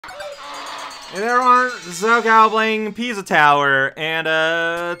Hey there everyone, this is Zocal playing Pizza Tower,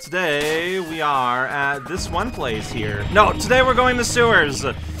 and today we are at this one place here. No, today we're going to sewers.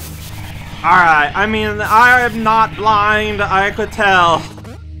 Alright, I mean, I am not blind, I could tell,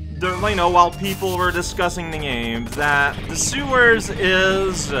 you know, while people were discussing the game, that the sewers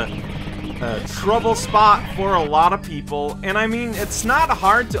is a trouble spot for a lot of people, and I mean, it's not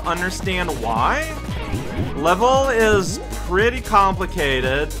hard to understand why. Level is pretty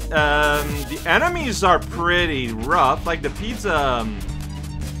complicated. The enemies are pretty rough. Like the ninja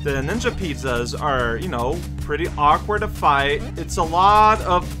pizzas are, you know, pretty awkward to fight. It's a lot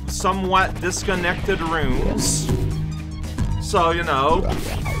of somewhat disconnected rooms. So, you know,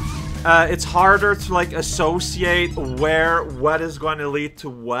 it's harder to like associate what is going to lead to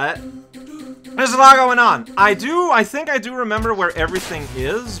what. There's a lot going on. I think I do remember where everything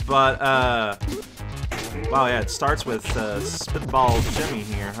is, but wow, yeah, it starts with Spitball Jimmy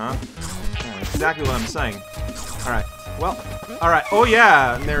here, huh? Yeah, exactly what I'm saying. Alright, well, alright, oh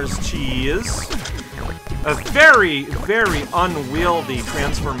yeah, and there's cheese. A very, very unwieldy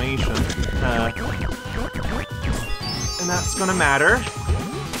transformation. And that's gonna matter.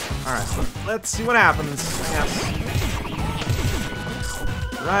 Alright, so let's see what happens. Yes.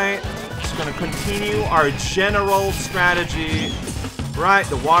 Right, just gonna continue our general strategy. Right,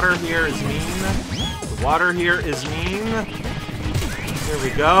 the water here is mean. Water here is mean. Here we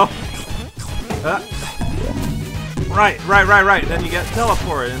go. Right. Then you get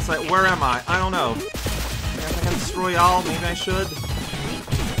teleported. And it's like, where am I? I don't know. I guess I can destroy y'all. Maybe I should.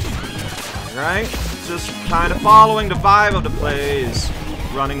 Right? Just kind of following the vibe of the place.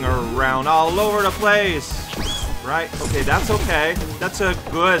 Running around all over the place. Right? Okay, that's okay. That's a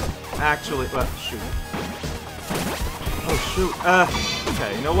good, actually. Shoot. Oh, shoot.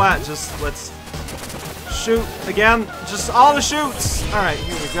 Okay, you know what? Just let's shoot again. Just all the shoots. Alright,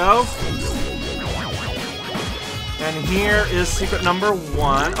 here we go. And here is secret number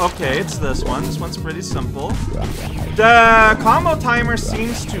 1. Okay, it's this one. This one's pretty simple. The combo timer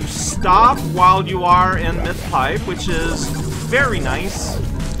seems to stop while you are in mid-pipe, which is very nice.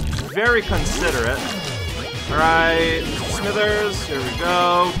 Very considerate. Alright, Smithers, here we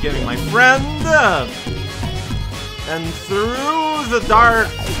go. Getting my friend. And through the dark,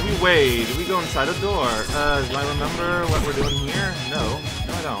 we wade. We go inside a door. Do I remember what we're doing here? No.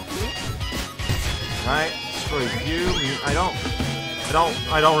 No, I don't. Right. Destroy view. I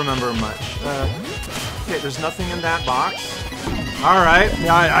don't remember much. Okay, there's nothing in that box. Alright.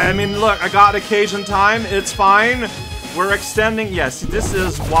 Yeah, I mean, look, I got occasion time. It's fine. We're extending. Yes, this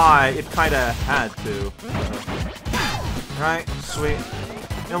is why it kind of had to. Right. Sweet.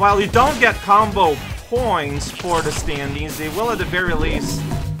 And while you don't get combo points for the standings, they will at the very least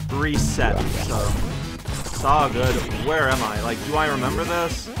reset, so it's all good. Where am I? Like, do I remember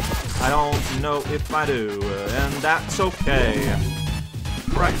this? I don't know if I do, and that's okay.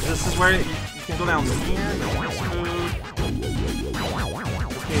 Right, this is where you can go down here, get this food.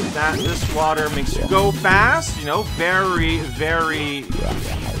 Okay, this water makes you go fast, you know, very, very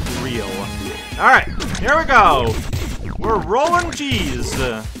real. Alright, here we go. We're rolling cheese.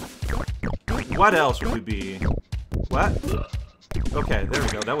 What else would we be? What? Okay, there we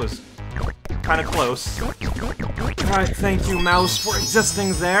go. That was kind of close. Alright, thank you, mouse, for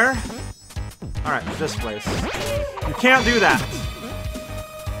existing there. Alright, this place. You can't do that.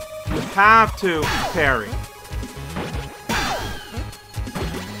 You have to parry.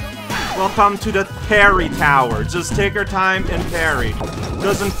 Welcome to the parry tower. Just take your time and parry.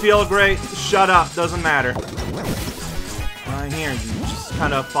 Doesn't feel great? Shut up. Doesn't matter. Right here, you just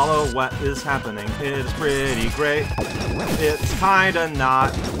kind of follow what is happening. It's pretty great. It's kind of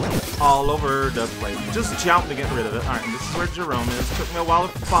not all over the place. Just jump to get rid of it. Alright, this is where Jerome is. Took me a while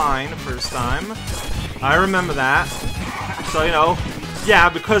to find the first time. I remember that. So, you know, yeah,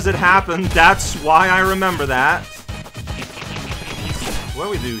 because it happened, that's why I remember that. What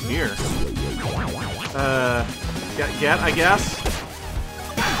do we do here? Get, I guess?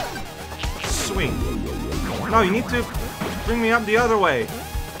 Sweet. No, you need to bring me up the other way.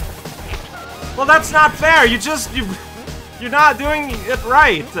 Well, that's not fair. You're not doing it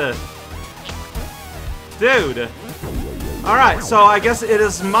right. Dude. Alright, so I guess it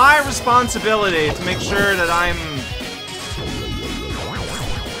is my responsibility to make sure that I'm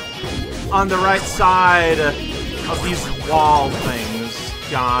on the right side of these wall things.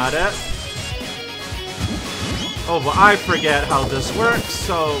 Got it. Oh, but I forget how this works,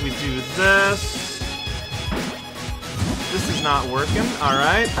 so we do this. This is not working.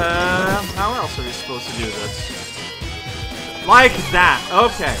 Alright, how else are we supposed to do this? Like that.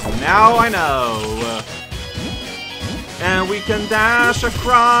 Okay, now I know. And we can dash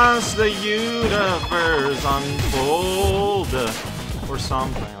across the universe, unfold. Or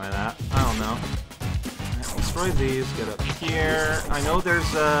something like that. I don't know. Destroy these, get up here. I know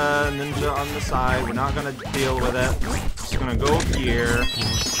there's a ninja on the side. We're not gonna deal with it. Just gonna go here.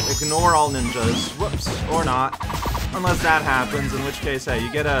 Ignore all ninjas. Whoops. Or not. Unless that happens, in which case, hey,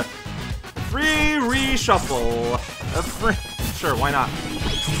 you get a free reshuffle. A free... Sure, why not?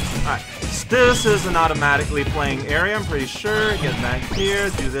 Alright. This is an automatically playing area, I'm pretty sure. Get back here,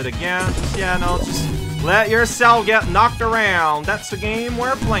 do that again. Yeah, no, just let yourself get knocked around. That's the game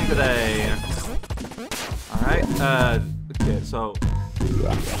we're playing today. Alright, okay, so...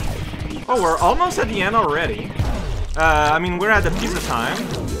 Oh, we're almost at the end already. I mean, we're at the pizza time.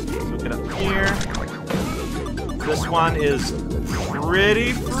 So get up here. This one is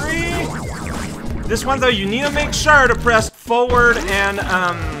pretty free. This one, though, you need to make sure to press forward and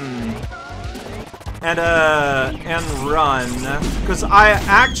run. Because I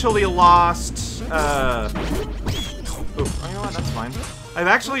actually lost, oh, you know what, that's fine. I've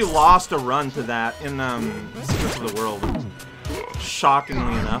actually lost a run to that in, Secrets of the World.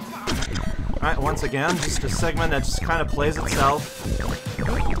 Shockingly enough. Alright, once again, just a segment that just kind of plays itself.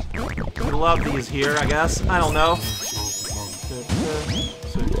 We love these here, I guess. I don't know.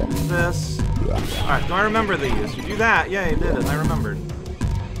 So do this. Alright, do I remember these? You do that. Yeah, you did it. I remembered.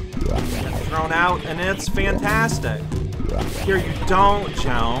 Thrown out, and it's fantastic. Here, you don't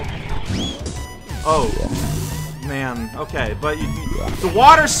jump. Oh. Man, okay, but the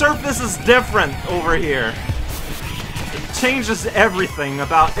water surface is different over here. It changes everything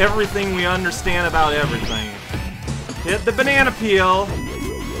about everything we understand about everything. Hit the banana peel.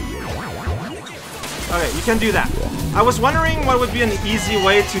 Okay, you can do that. I was wondering what would be an easy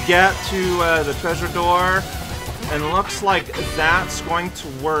way to get to the treasure door, and looks like that's going to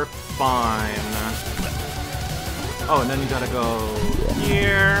work fine. Oh, and then you gotta go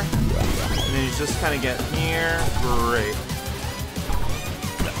here. And then you just kind of get here. Great.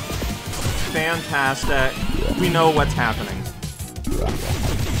 Fantastic. We know what's happening.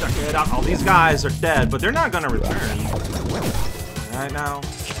 Check it out. All these guys are dead, but they're not going to return. Right now,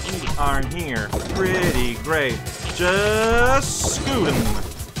 we are here. Pretty great. Just scooting.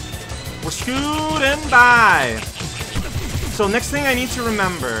 We're scooting by. So next thing I need to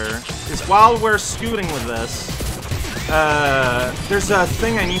remember is while we're scooting with this, there's a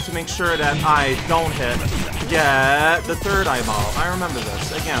thing I need to make sure that I don't hit. Get the third eyeball. I remember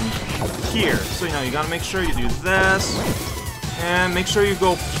this. Again, here. So, you know, you gotta make sure you do this. And make sure you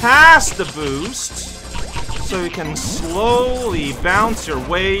go past the boost. So you can slowly bounce your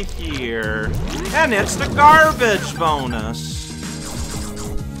way here. And it's the garbage bonus.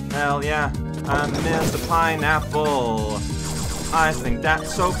 Hell yeah. I missed the pineapple. I think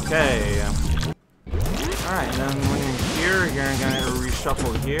that's okay. Alright, then when you're here, you're gonna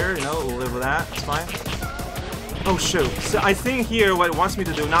reshuffle here, you know, we'll live with that, it's fine. Oh shoot, so I think here what it wants me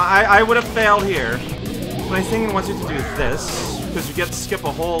to do, now I would have failed here, but I think it wants you to do this, because you get to skip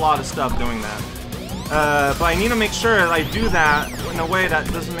a whole lot of stuff doing that. But I need to make sure that I do that in a way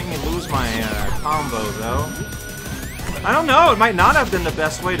that doesn't make me lose my combo though. I don't know, it might not have been the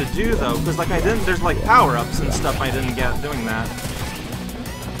best way to do though, because like there's like power-ups and stuff I didn't get doing that.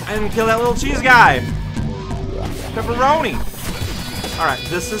 I didn't kill that little cheese guy! Pepperoni! Alright,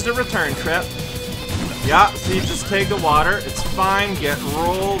 this is the return trip. Yeah, see, just take the water. It's fine. Get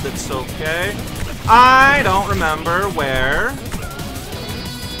rolled. It's okay. I don't remember where.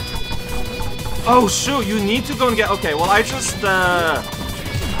 Oh, shoot. You need to go and get... Okay, well, I just,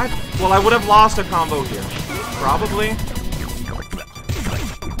 Well, I would have lost a combo here. Probably.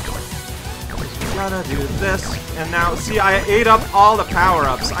 Gotta do this. And now, see, I ate up all the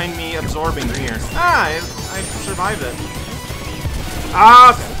power-ups. I'm me absorbing here. Ah, I survived it.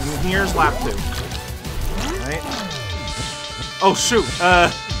 Ah, okay. And here's lap 2. Right. Oh, shoot.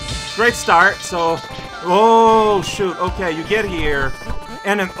 Great start. So, oh, shoot. Okay, you get here.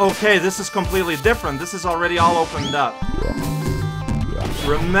 And then, okay, this is completely different. This is already all opened up.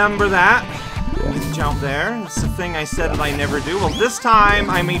 Remember that. Jump there. It's the thing I said that I never do. Well, this time,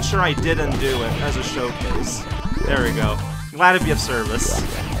 I made sure I didn't do it as a showcase. There we go. Glad to be of service.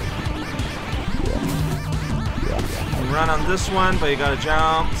 You run on this one, but you gotta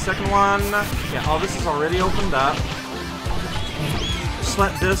jump. Second one. Yeah, all this is already opened up. Just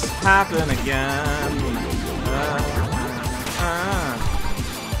let this happen again.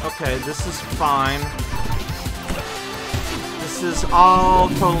 Okay, this is fine. This is all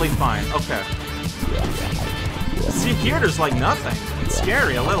totally fine. Okay. See, here there's like nothing. It's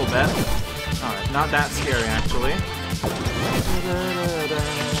scary a little bit. Alright, not that scary actually.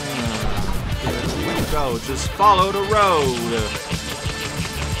 Go, just follow the road.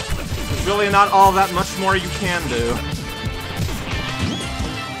 There's really not all that much more you can do.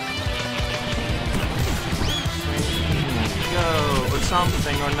 Go, or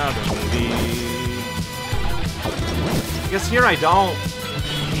something or another, maybe. I guess here I don't.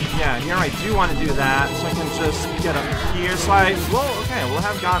 Yeah, here I do want to do that, so I can just get up here. So okay, we'll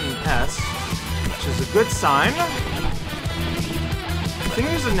have gotten S, which is a good sign. I think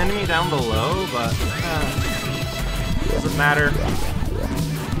there's an enemy down below, but doesn't matter.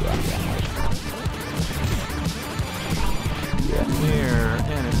 We're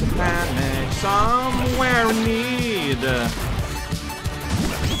in a panic somewhere in need. Yeah,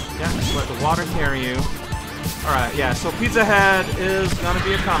 just let the water carry you. Alright, yeah, so Pizza Head is gonna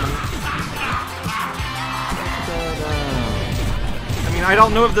be a coming. I mean, I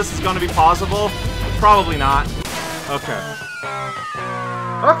don't know if this is gonna be possible. Probably not. Okay.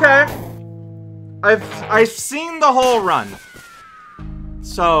 Okay. I've seen the whole run.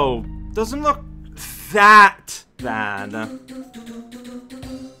 So, doesn't look that bad.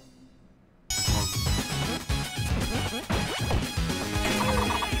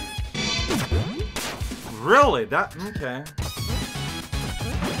 Really? That... okay.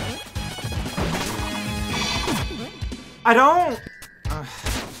 I don't...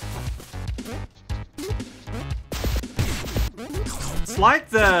 It's like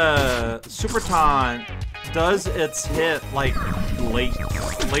the Super Taunt does its hit, like,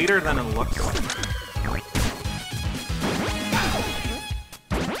 later than it looks like.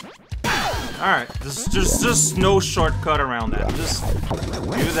 Alright, there's just no shortcut around that. Just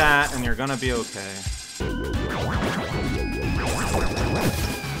do that and you're gonna be okay.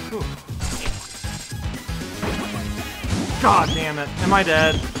 Whew. God damn it. Am I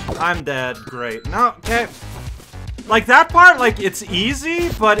dead? I'm dead. Great. No, okay. Like, that part, like, it's easy,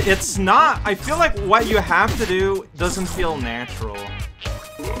 but it's not. I feel like what you have to do doesn't feel natural.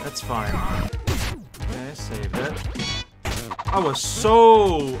 That's fine. Okay, saved it. I was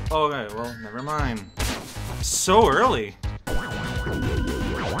so... okay, well, never mind. So early.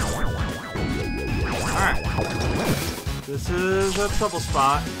 Alright. This is a trouble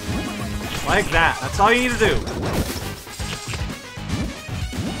spot. Like that. That's all you need to do.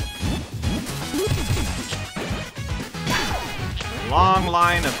 Long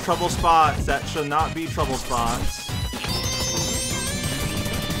line of trouble spots that should not be trouble spots.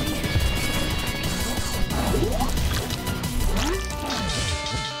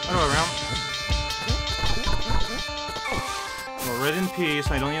 Around. Well, red in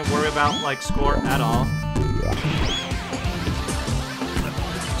peace. I don't need to worry about, like, score at all.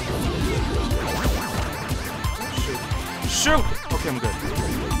 Shoot. Shoot! Okay, I'm good.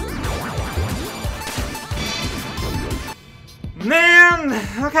 Man!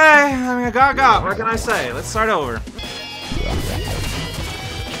 Okay, I mean, I got. What can I say? Let's start over.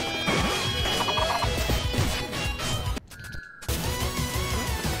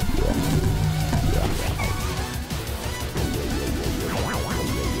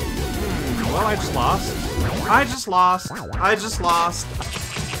 Well, I just lost. I just lost. I just lost.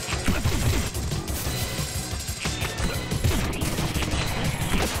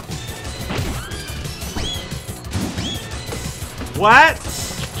 What?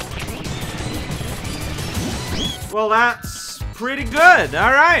 Well, that's pretty good.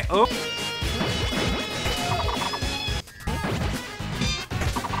 All right. Oh.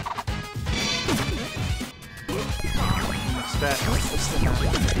 What's that? What's that?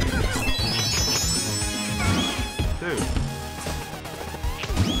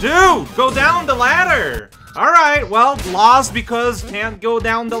 Dude, go down the ladder! Alright, well, lost because can't go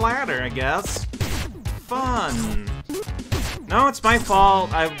down the ladder, I guess. Fun. No, it's my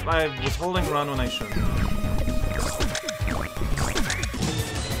fault. I was holding run when I shouldn't.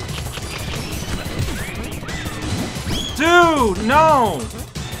 Dude, no!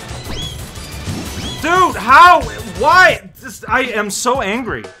 Dude, how? Why? I am so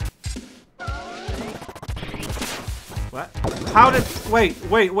angry. What? How did...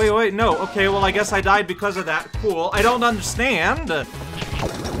 wait, no. Okay, well, I guess I died because of that. Cool. I don't understand.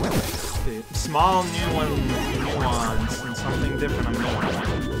 Small nuance and something different I'm doing.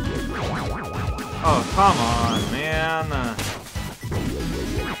 Oh, come on, man.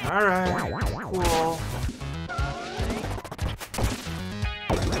 Alright, cool.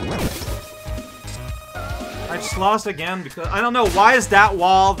 I just lost again because... I don't know, why is that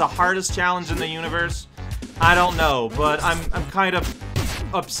wall the hardest challenge in the universe? I don't know, but I'm kind of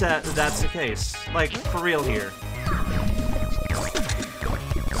upset that that's the case. Like, for real here.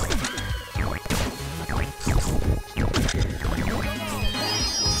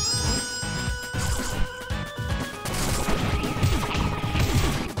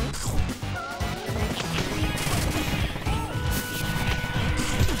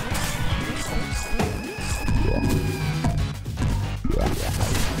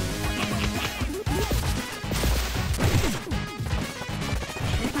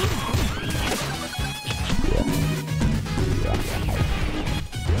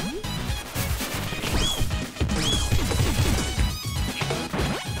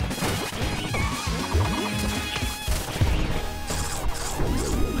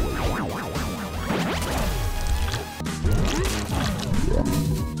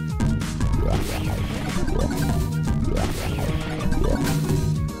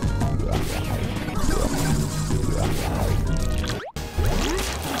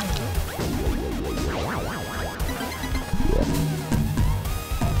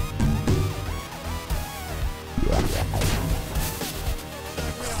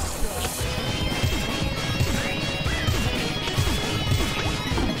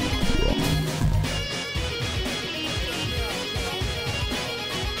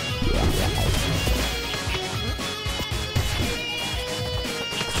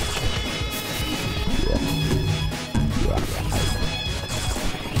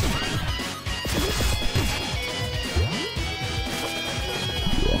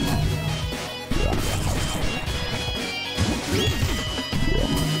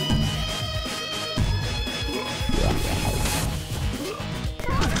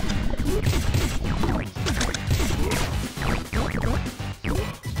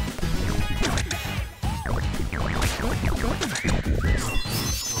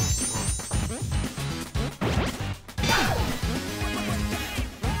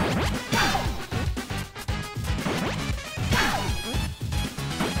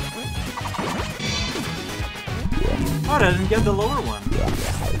 Oh, I didn't get the lower one.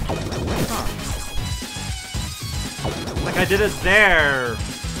 Huh. Like I did it there,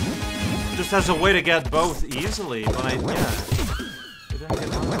 just as a way to get both easily, but I didn't get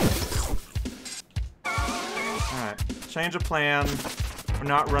one. Alright, change of plan. We're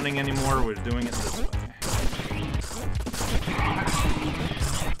not running anymore, we're doing it this way.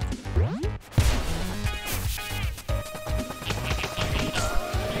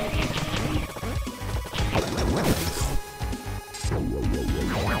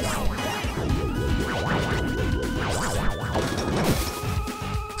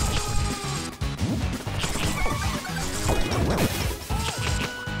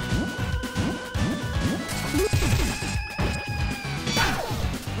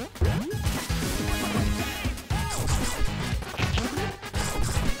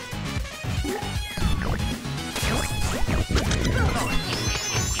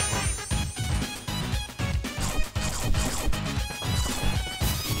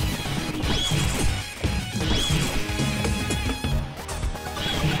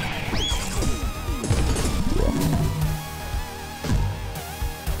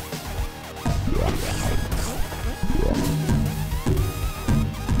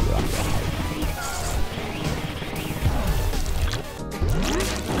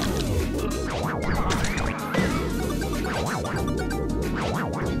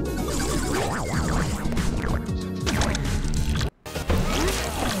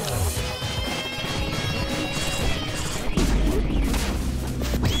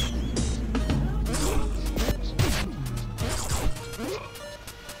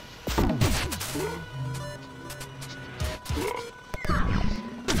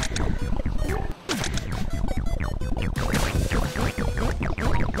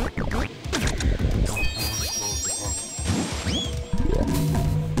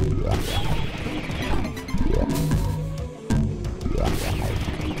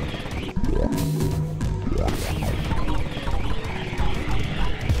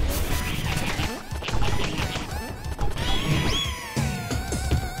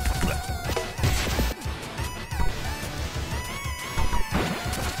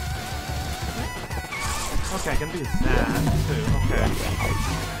 Okay, I can do that too. Okay.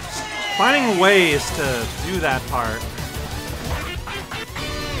 Finding ways to do that part.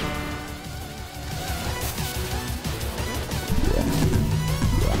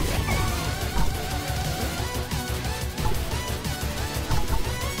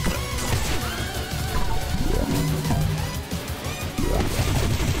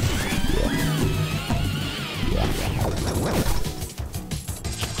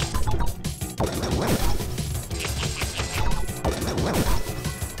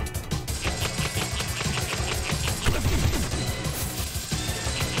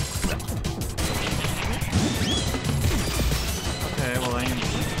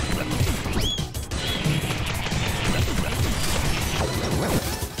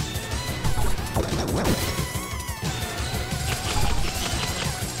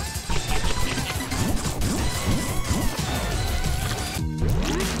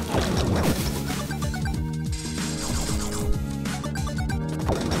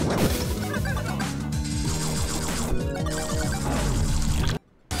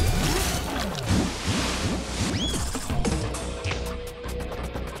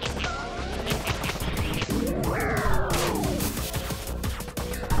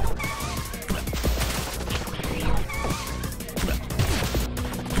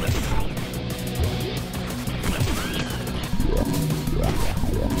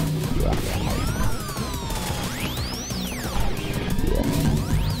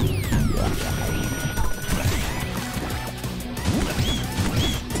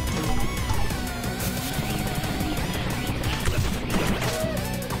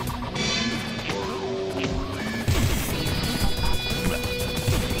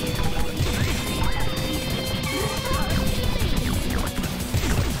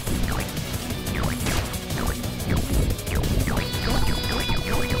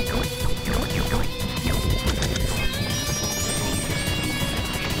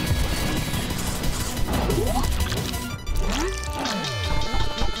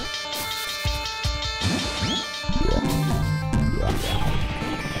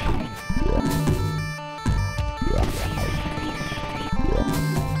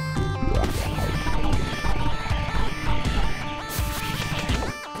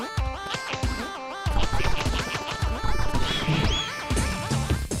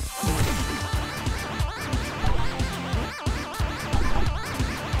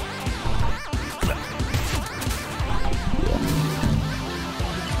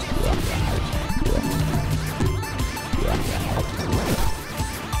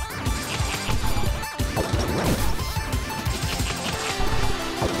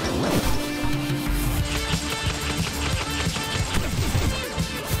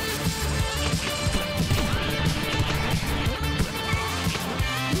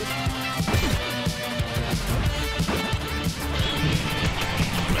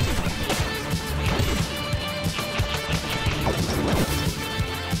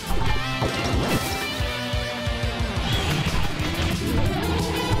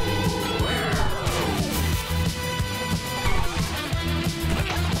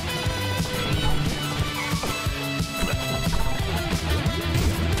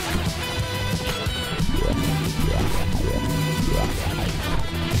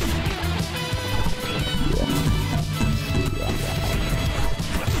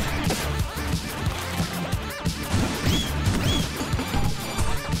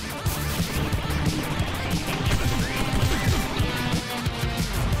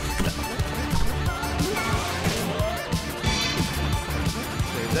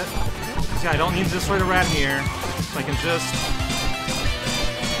 it. See, I don't need to destroy the rat here. So I can just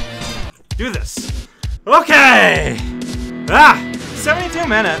do this. Okay! 72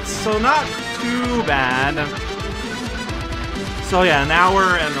 minutes, so not too bad. So yeah, an hour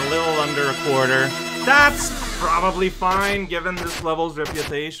and a little under a quarter. That's probably fine, given this level's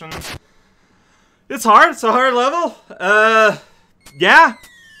reputation. It's hard, it's a hard level. Yeah.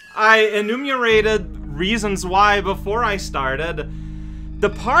 I enumerated reasons why before I started. The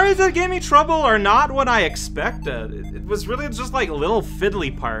parts that gave me trouble are not what I expected. It was really just like little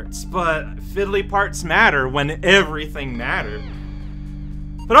fiddly parts, but fiddly parts matter when everything mattered.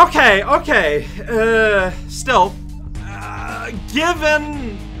 But okay, still,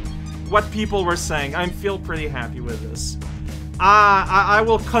 given what people were saying, I feel pretty happy with this. I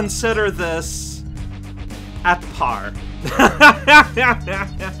will consider this at par.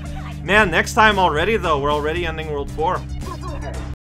 Man, next time already though, we're already ending World 4.